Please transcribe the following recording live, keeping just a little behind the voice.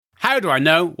How do I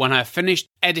know when I've finished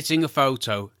editing a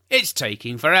photo? It's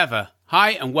taking forever. Hi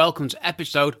and welcome to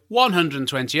episode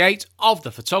 128 of the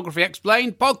Photography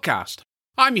Explained podcast.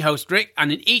 I'm your host Rick,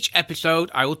 and in each episode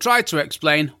I will try to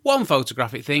explain one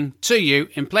photographic thing to you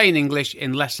in plain English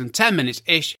in less than 10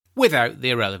 minutes-ish without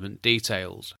the irrelevant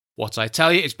details. What I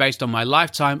tell you is based on my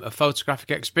lifetime of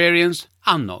photographic experience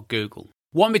and not Google.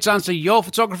 Want me to answer your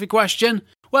photography question?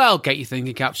 Well, get your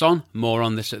thinking caps on, more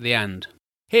on this at the end.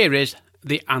 Here is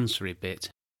the answery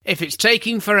bit. If it's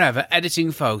taking forever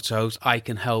editing photos, I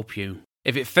can help you.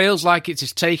 If it feels like it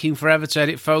is taking forever to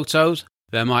edit photos,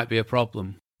 there might be a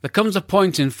problem. There comes a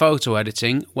point in photo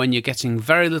editing when you're getting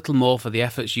very little more for the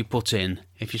efforts you put in.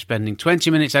 If you're spending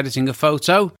 20 minutes editing a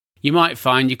photo, you might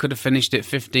find you could have finished it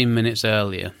 15 minutes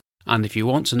earlier. And if you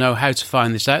want to know how to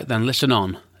find this out, then listen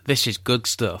on. This is good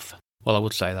stuff. Well, I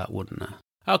would say that, wouldn't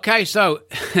I? Okay, so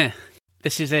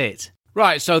this is it.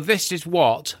 Right, so this is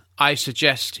what I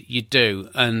suggest you do,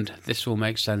 and this will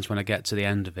make sense when I get to the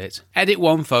end of it. Edit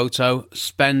one photo,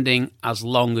 spending as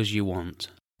long as you want.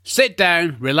 Sit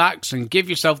down, relax, and give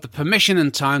yourself the permission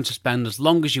and time to spend as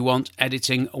long as you want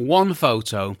editing one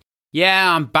photo.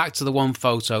 Yeah, I'm back to the one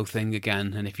photo thing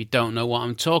again, and if you don't know what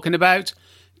I'm talking about,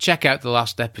 check out the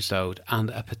last episode, and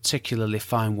a particularly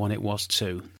fine one it was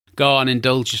too. Go on,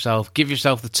 indulge yourself, give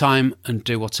yourself the time, and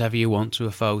do whatever you want to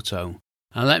a photo.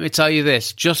 And let me tell you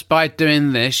this, just by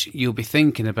doing this, you'll be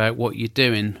thinking about what you're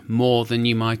doing more than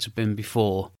you might have been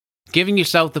before. Giving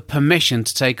yourself the permission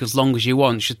to take as long as you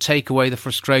want should take away the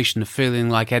frustration of feeling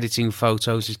like editing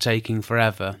photos is taking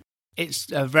forever.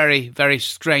 It's a very, very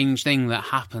strange thing that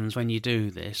happens when you do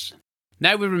this.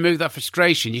 Now we remove that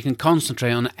frustration, you can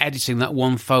concentrate on editing that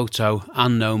one photo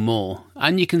and no more.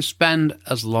 And you can spend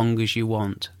as long as you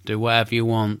want. Do whatever you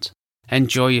want.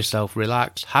 Enjoy yourself,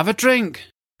 relax, have a drink.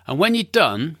 And when you're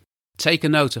done, take a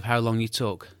note of how long you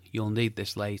took. You'll need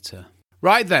this later.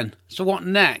 Right then, so what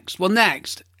next? Well,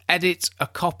 next, edit a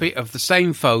copy of the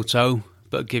same photo,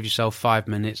 but give yourself 5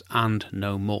 minutes and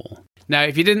no more. Now,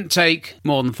 if you didn't take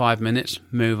more than 5 minutes,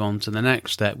 move on to the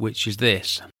next step, which is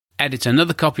this. Edit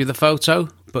another copy of the photo,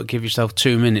 but give yourself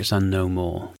 2 minutes and no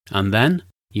more. And then,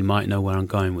 you might know where I'm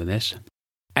going with this.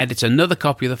 Edit another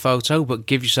copy of the photo, but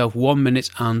give yourself 1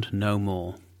 minute and no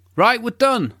more. Right, we're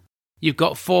done. You've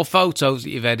got 4 photos that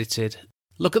you've edited.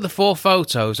 Look at the 4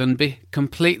 photos and be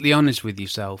completely honest with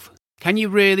yourself. Can you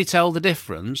really tell the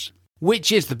difference?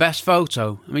 Which is the best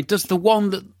photo? I mean, does the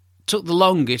one that took the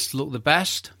longest look the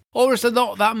best? Or is there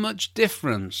not that much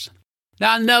difference?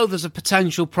 Now, I know there's a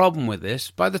potential problem with this.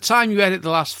 By the time you edit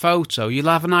the last photo, you'll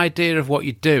have an idea of what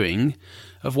you're doing,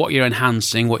 of what you're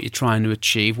enhancing, what you're trying to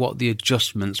achieve, what the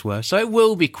adjustments were. So it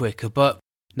will be quicker, but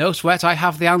no sweat, I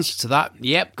have the answer to that.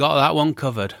 Yep, got that one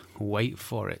covered. Wait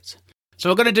for it. So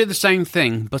we're going to do the same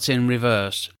thing, but in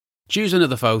reverse. Choose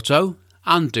another photo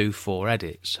and do 4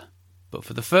 edits. But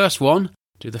for the first one,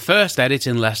 do the first edit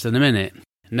in less than a minute.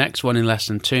 Next one in less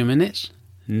than 2 minutes.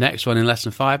 Next one in less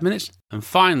than 5 minutes. And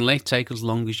finally, take as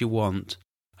long as you want.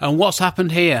 And what's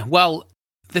happened here? Well,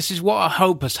 this is what I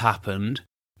hope has happened.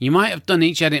 You might have done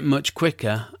each edit much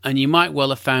quicker, and you might well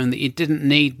have found that you didn't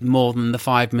need more than the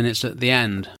 5 minutes at the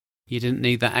end. You didn't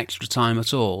need that extra time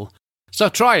at all. So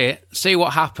try it, see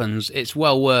what happens, it's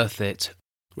well worth it.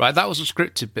 Right, that was a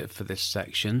scripted bit for this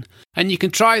section. And you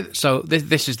can try, so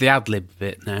this is the ad-lib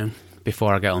bit now,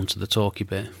 before I get on to the talky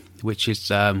bit, which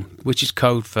is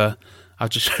code for, I've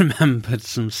just remembered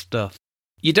some stuff.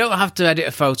 You don't have to edit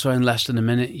a photo in less than a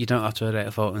minute, you don't have to edit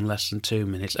a photo in less than 2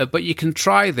 minutes, but you can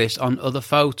try this on other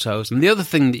photos. And the other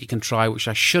thing that you can try, which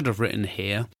I should have written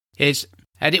here, is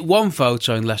edit one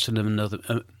photo in less than another.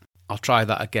 I'll try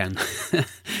that again.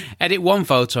 Edit one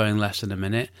photo in less than a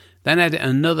minute, then edit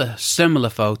another similar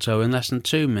photo in less than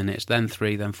 2 minutes, then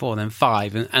 3, then 4, then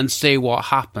 5, and see what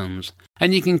happens.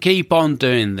 And you can keep on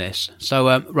doing this. So,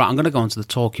 right, I'm going to go on to the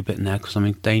talky bit now because I'm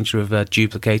in danger of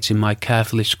duplicating my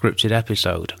carefully scripted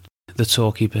episode. The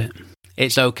talky bit.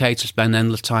 It's okay to spend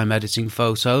endless time editing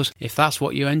photos if that's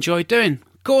what you enjoy doing.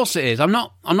 Of course it is. I'm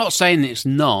not saying it's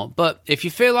not, but if you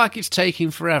feel like it's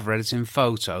taking forever editing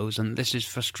photos and this is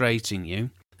frustrating you,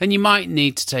 then you might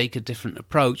need to take a different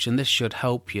approach, and this should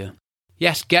help you.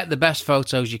 Yes, get the best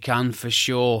photos you can for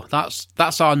sure.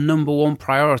 That's our number one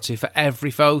priority for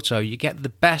every photo. You get the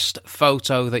best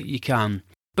photo that you can.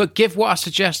 But give what I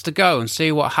suggest a go and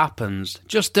see what happens.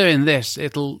 Just doing this,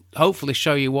 it'll hopefully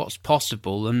show you what's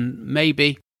possible, and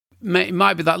maybe it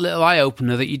might be that little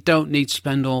eye-opener that you don't need to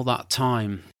spend all that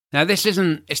time. Now,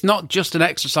 it's not just an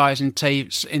exercise in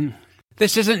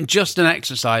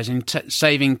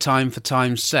saving time for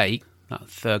time's sake. That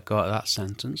third go at that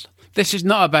sentence. This is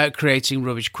not about creating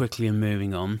rubbish quickly and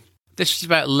moving on. This is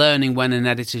about learning when an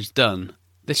edit is done.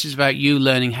 This is about you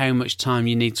learning how much time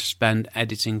you need to spend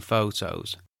editing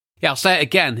photos. Yeah, I'll say it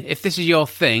again. If this is your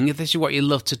thing, if this is what you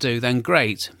love to do, then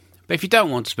great. But if you don't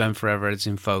want to spend forever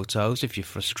editing photos, if you're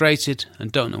frustrated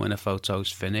and don't know when a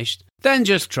photo's finished, then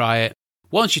just try it.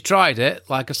 Once you tried it,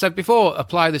 like I said before,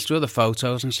 apply this to other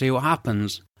photos and see what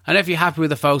happens. And if you're happy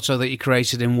with a photo that you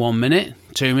created in 1 minute,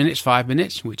 2 minutes, 5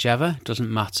 minutes, whichever,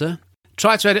 doesn't matter,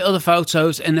 try to edit other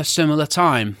photos in a similar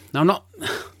time. Now,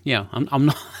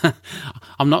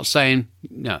 I'm not saying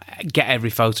get every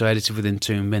photo edited within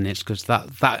 2 minutes, because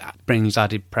that brings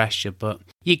added pressure. But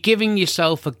you're giving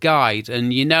yourself a guide,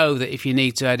 and you know that if you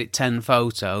need to edit 10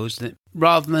 photos, that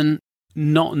rather than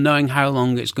not knowing how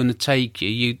long it's going to take you,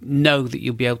 you know that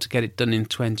you'll be able to get it done in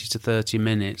 20 to 30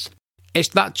 minutes. It's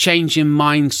that change in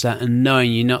mindset and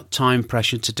knowing you're not time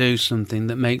pressured to do something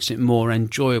that makes it more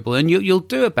enjoyable, and you'll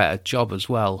do a better job as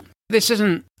well. This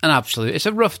isn't an absolute, it's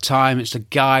a rough time, it's a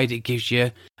guide, it gives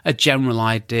you a general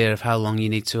idea of how long you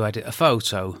need to edit a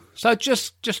photo. So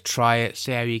just try it,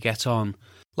 see how you get on.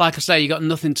 Like I say, you got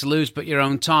nothing to lose but your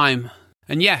own time.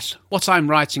 And yes, what I'm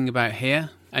writing about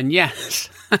here, and yes,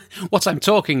 what I'm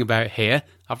talking about here,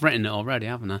 I've written it already,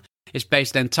 haven't I? It's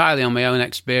based entirely on my own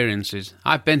experiences.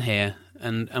 I've been here,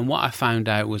 and what I found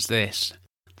out was this.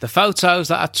 The photos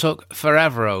that I took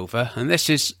forever over, and this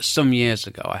is some years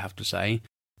ago, I have to say,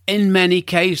 in many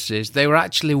cases, they were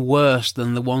actually worse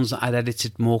than the ones that I'd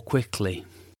edited more quickly.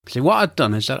 See, what I'd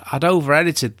done is I'd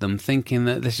over-edited them thinking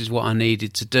that this is what I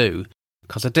needed to do,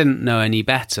 because I didn't know any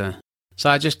better. So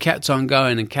I just kept on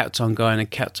going and kept on going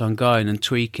and kept on going and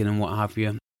tweaking and what have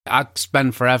you. I'd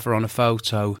spend forever on a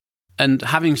photo, and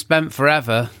having spent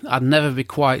forever, I'd never be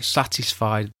quite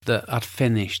satisfied that I'd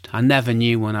finished. I never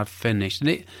knew when I'd finished.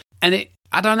 And it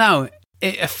I don't know,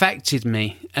 it affected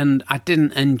me, and I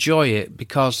didn't enjoy it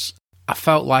because I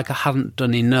felt like I hadn't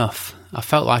done enough. I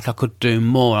felt like I could do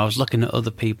more. I was looking at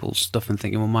other people's stuff and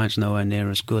thinking, well, mine's nowhere near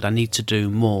as good. I need to do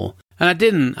more. And I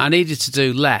didn't. I needed to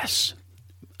do less.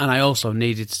 And I also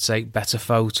needed to take better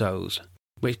photos,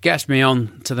 which gets me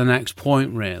on to the next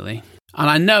point, really. And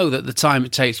I know that the time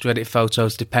it takes to edit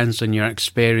photos depends on your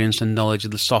experience and knowledge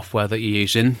of the software that you're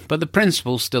using, but the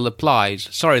principle still applies.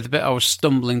 Sorry, the bit I was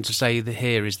stumbling to say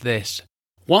here is this.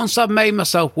 Once I've made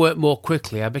myself work more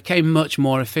quickly, I became much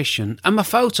more efficient, and my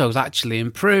photos actually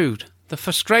improved. The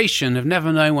frustration of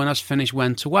never knowing when I was finished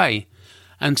went away.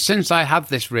 And since I had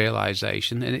this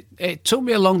realisation, and it took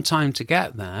me a long time to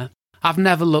get there, I've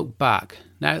never looked back.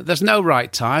 Now, there's no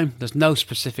right time. There's no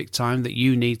specific time that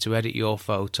you need to edit your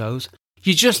photos.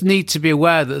 You just need to be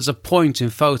aware that there's a point in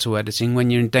photo editing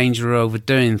when you're in danger of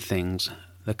overdoing things.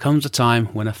 There comes a time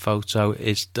when a photo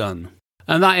is done.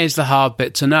 And that is the hard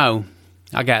bit to know.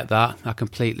 I get that. I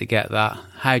completely get that.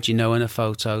 How do you know when a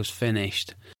photo's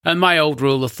finished? And my old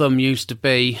rule of thumb used to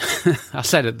be, I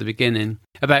said at the beginning,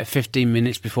 about 15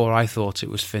 minutes before I thought it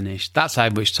was finished. That's how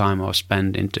much time I was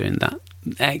spending doing that.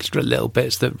 Extra little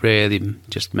bits that really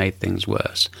just made things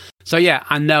worse. So yeah,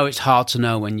 I know it's hard to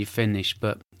know when you finish,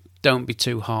 but don't be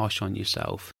too harsh on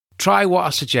yourself. Try what I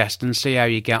suggest and see how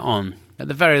you get on. At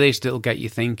the very least, it'll get you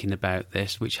thinking about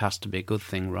this, which has to be a good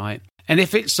thing, right? And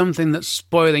if it's something that's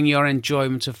spoiling your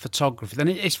enjoyment of photography, then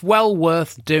it's well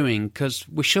worth doing, because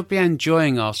we should be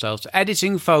enjoying ourselves.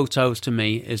 Editing photos to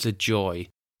me is a joy.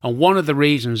 And one of the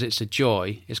reasons it's a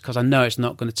joy is because I know it's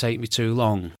not going to take me too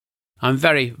long. I'm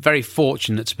very, very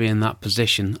fortunate to be in that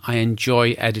position. I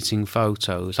enjoy editing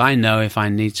photos. I know if I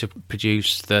need to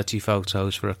produce 30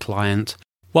 photos for a client,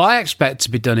 well, I expect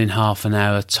to be done in half an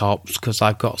hour tops, because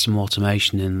I've got some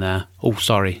automation in there. Oh,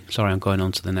 sorry, I'm going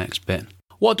on to the next bit.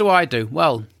 What do I do?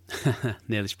 Well,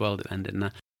 nearly spoiled it then, didn't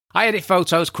I? I edit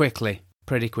photos quickly,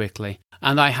 pretty quickly,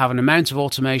 and I have an amount of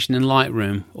automation in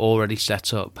Lightroom already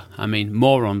set up. I mean,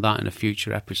 more on that in a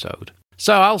future episode.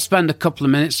 So I'll spend a couple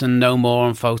of minutes and no more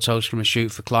on photos from a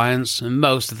shoot for clients, and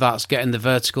most of that's getting the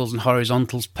verticals and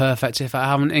horizontals perfect if I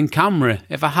haven't in camera.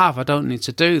 If I have, I don't need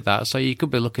to do that, so you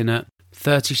could be looking at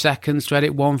 30 seconds to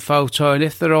edit one photo, and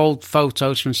if they're all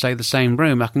photos from, say, the same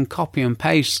room, I can copy and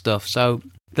paste stuff, so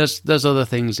there's other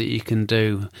things that you can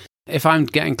do. If I'm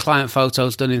getting client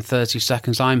photos done in 30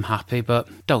 seconds, I'm happy, but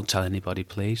don't tell anybody,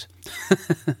 please.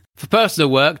 For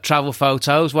personal work, travel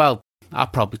photos, well, I'll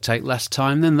probably take less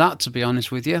time than that, to be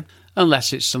honest with you,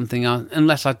 unless it's something,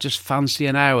 unless I just fancy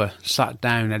an hour sat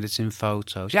down editing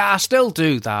photos. Yeah, I still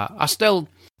do that. I still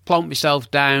plonk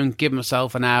myself down, give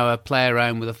myself an hour, play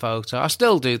around with a photo. I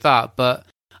still do that, but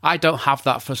I don't have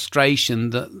that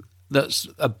frustration that's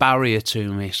a barrier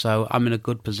to me, so I'm in a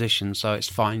good position, so it's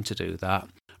fine to do that.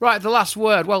 Right, the last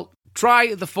word. Well,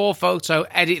 try the 4-photo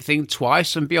edit thing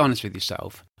twice and be honest with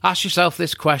yourself. Ask yourself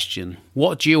this question.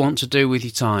 What do you want to do with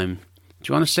your time? Do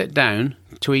you want to sit down,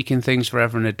 tweaking things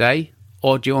forever and a day?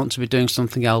 Or do you want to be doing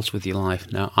something else with your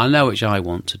life? Now, I know which I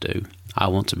want to do. I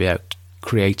want to be out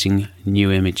creating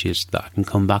new images that I can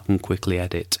come back and quickly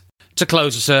edit. To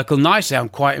close the circle nicely, I'm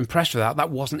quite impressed with that. That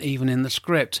wasn't even in the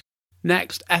script.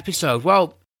 Next episode.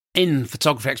 Well, in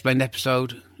Photography Explained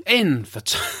episode... In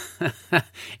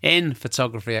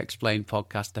Photography Explained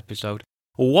podcast episode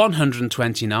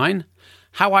 129,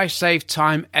 How I Save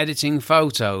Time Editing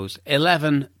Photos,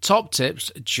 11 top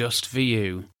tips just for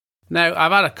you. Now,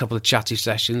 I've had a couple of chatty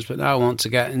sessions, but now I want to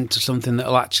get into something that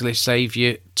will actually save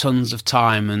you tons of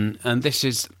time. And this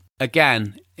is,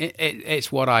 again,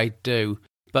 it's what I do.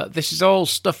 But this is all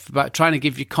stuff about trying to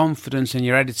give you confidence in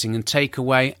your editing and take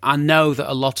away. I know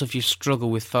that a lot of you struggle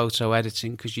with photo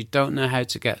editing because you don't know how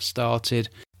to get started.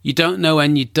 You don't know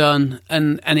when you're done,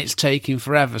 and it's taking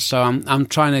forever. So I'm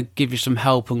trying to give you some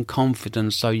help and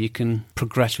confidence so you can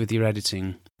progress with your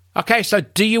editing. Okay, so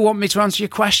do you want me to answer your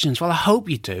questions? Well, I hope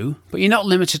you do, but you're not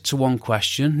limited to one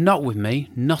question. Not with me,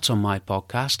 not on my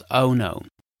podcast. Oh no.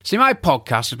 See, my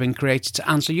podcast has been created to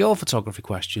answer your photography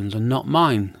questions and not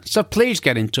mine. So please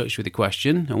get in touch with your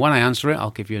question, and when I answer it,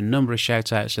 I'll give you a number of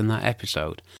shout-outs in that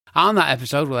episode. And that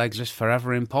episode will exist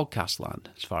forever in podcast land,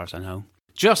 as far as I know.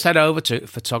 Just head over to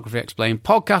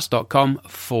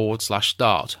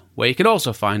photographyexplainedpodcast.com/start, where you can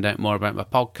also find out more about my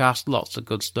podcast, lots of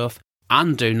good stuff,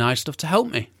 and do nice stuff to help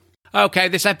me. Okay,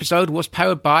 this episode was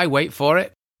powered by, wait for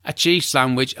it, a cheese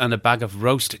sandwich and a bag of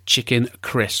roast chicken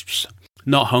crisps.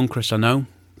 Not Hunkress, I know,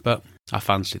 but I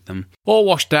fancied them. All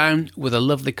washed down with a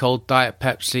lovely cold Diet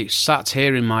Pepsi, sat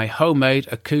here in my homemade,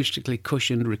 acoustically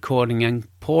cushioned recording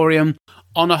emporium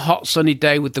on a hot sunny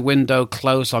day with the window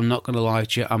closed. I'm not going to lie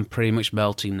to you, I'm pretty much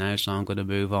melting now, so I'm going to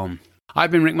move on.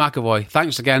 I've been Rick McAvoy.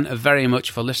 Thanks again very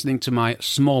much for listening to my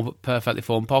small but perfectly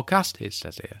formed podcast, it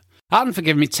says here. And for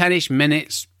giving me 10-ish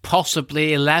minutes,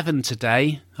 possibly 11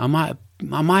 today. I might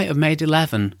have made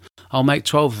 11. I'll make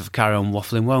 12 if I carry on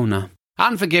waffling, won't I?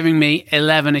 And for giving me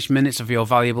 11-ish minutes of your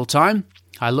valuable time.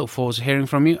 I look forward to hearing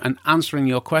from you and answering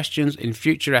your questions in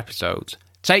future episodes.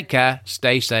 Take care,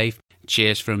 stay safe.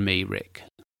 Cheers from me, Rick.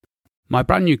 My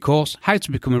brand new course, How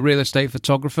to Become a Real Estate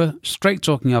Photographer, straight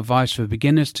talking advice for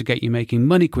beginners to get you making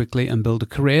money quickly and build a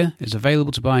career, is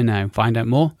available to buy now. Find out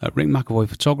more at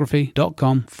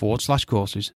rickmcavoyphotography.com/courses.